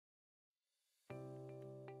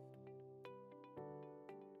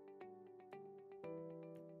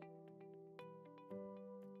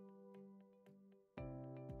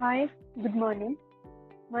Hi, good morning.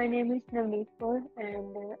 My name is Navneet K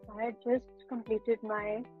and I had just completed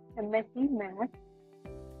my MSc Math.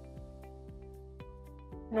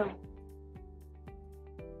 No.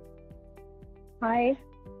 Hi,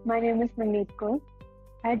 my name is Navneet K.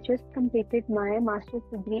 I had just completed my master's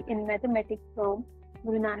degree in mathematics from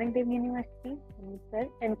Guru Nanak Dev University, Amritsar,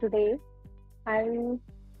 and today I will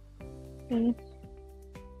teach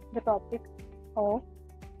the topic of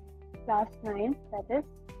class 9, that is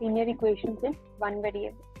linear equations in one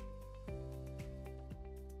variable.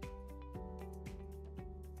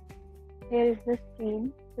 Here is the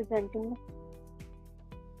screen presenting.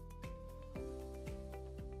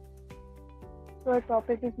 So our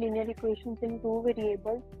topic is linear equations in two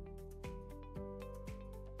variables.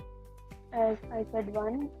 As I said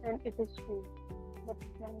one and it is two. That's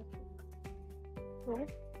my mistake. So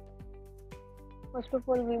first of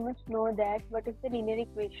all we must know that what is the linear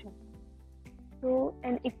equation. So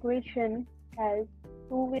an equation has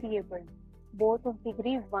two variables, both of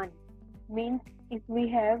degree 1. Means if we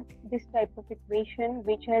have this type of equation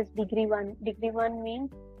which has degree 1 means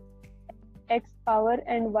x power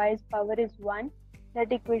and y's power is 1,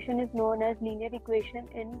 that equation is known as linear equation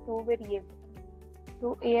in two variables.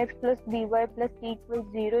 So ax plus by plus c equals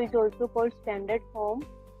 0 is also called standard form,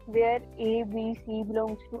 where a, b, c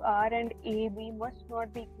belongs to R and a, b must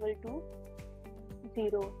not be equal to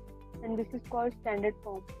 0, and this is called standard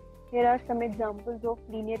form. Here are some examples of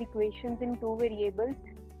linear equations in two variables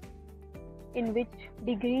in which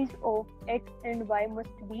degrees of x and y must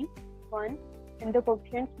be 1 and the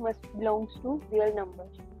coefficients must belong to real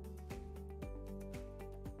numbers.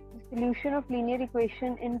 The solution of linear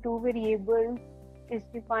equation in two variables is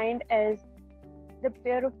defined as the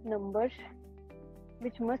pair of numbers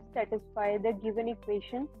which must satisfy the given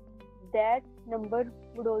equation. That number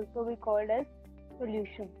would also be called as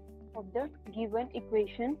solution of the given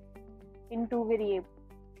equation in two variables.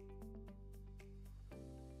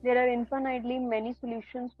 There are infinitely many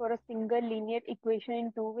solutions for a single linear equation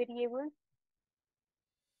in two variables.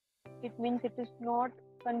 It means it is not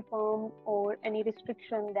confirmed or any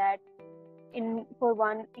restriction that for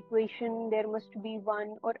one equation there must be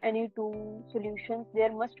one or any two solutions.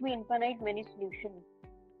 There must be infinite many solutions.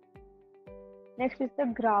 Next is the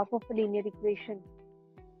graph of a linear equation.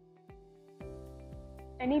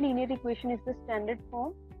 Any linear equation is the standard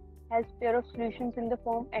form, has pair of solutions in the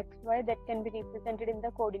form xy that can be represented in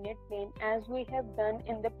the coordinate plane, as we have done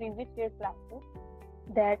in the previous year classes,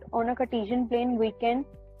 that on a Cartesian plane we can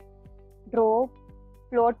plot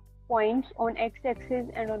points on x-axis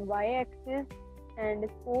and on y-axis, and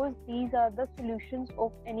suppose these are the solutions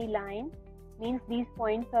of any line, means these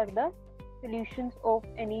points are the solutions of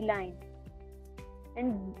any line.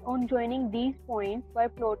 And on joining these points by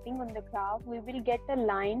plotting on the graph, we will get a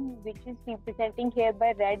line which is representing here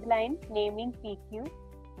by red line, naming PQ.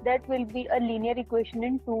 That will be a linear equation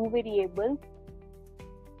in two variables.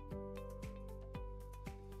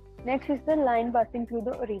 Next is the line passing through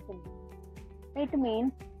the origin. It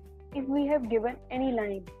means if we have given any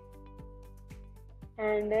line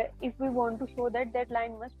and if we want to show that that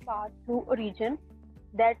line must pass through origin,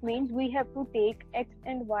 that means we have to take x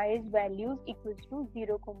and y's values equals to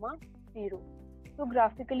 0, 0. So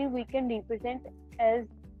graphically we can represent as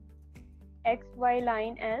xy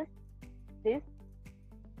line as this.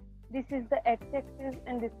 This is the x-axis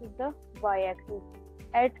and this is the y-axis.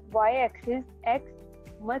 At y-axis, x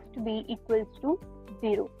must be equals to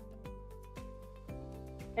 0.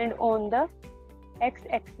 And on the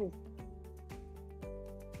x-axis,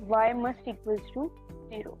 y must equals to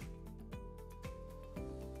 0.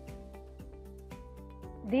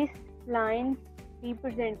 These lines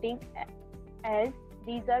representing as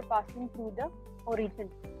these are passing through the origin.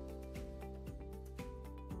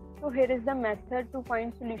 So here is the method to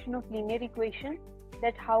find solution of linear equation,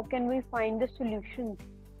 that how can we find the solutions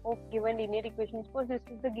of given linear equation. Suppose this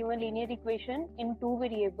is the given linear equation in two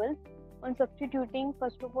variables. On substituting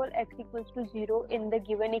first of all x equals to 0 in the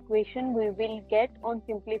given equation, we will get on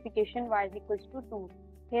simplification y is equals to 2.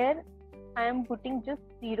 Here I am putting just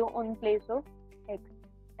 0 on place of x,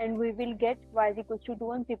 and we will get y is equals to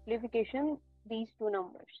 2 on simplification these two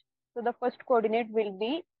numbers. So the first coordinate will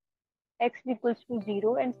be x equals to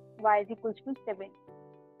 0 and y is equals to 7.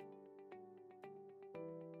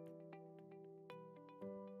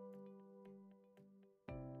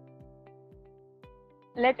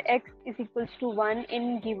 Let x is equals to 1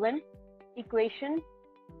 in given equation.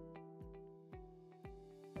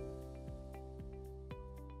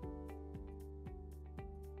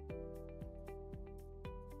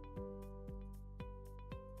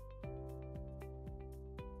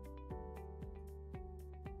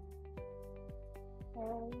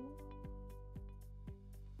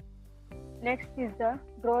 Next is the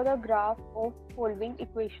draw the graph of following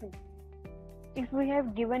equation. If we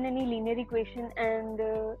have given any linear equation and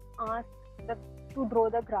asked to draw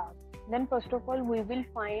the graph, then first of all we will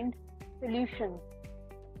find solutions.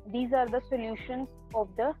 These are the solutions of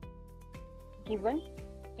the given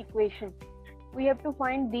equation. We have to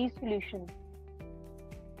find these solutions.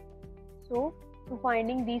 So to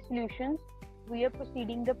finding these solutions, we are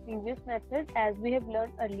proceeding the previous method as we have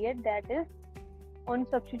learned earlier, that is on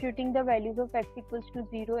substituting the values of x equals to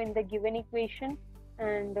 0 in the given equation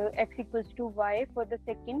and x equals to y for the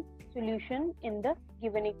second solution in the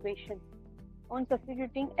given equation. On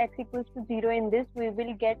substituting x equals to 0 in this, we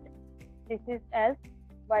will get this is as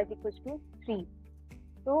y is equals to 3.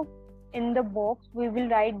 So in the box we will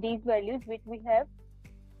write these values which we have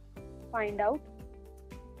find out.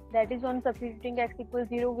 That is, on substituting x equals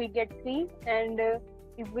 0 we get 3, and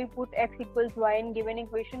if we put x equals y in given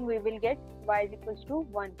equation we will get y is equals to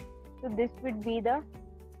 1. So this would be the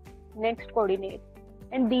next coordinate,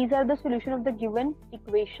 and these are the solution of the given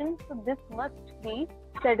equation. So this must be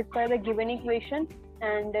satisfy the given equation,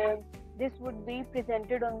 and this would be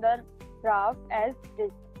presented on the graph as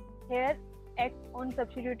this. Here x, on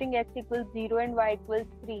substituting x equals 0 and y equals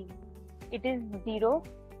 3, it is 0.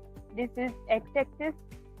 This is x-axis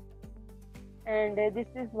and this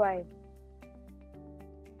is y.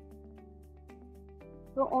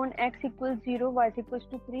 So on x equals 0, y is equals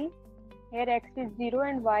to 3. Here x is 0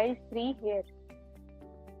 and y is 3 here.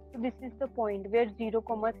 So this is the point where 0,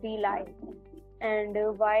 3 lies. And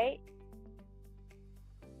y,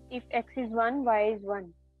 if x is 1, y is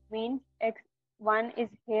 1. Means x1 is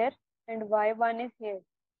here and y1 is here.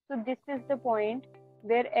 So this is the point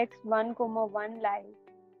where x1, 1 lies.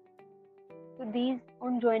 So these,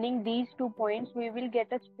 on joining these 2 points, we will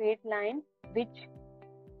get a straight line which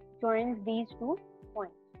joins these 2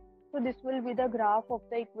 points. So this will be the graph of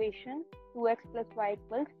the equation 2x plus y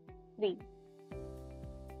equals 3.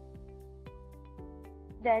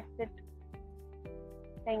 That's it.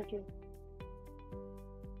 Thank you.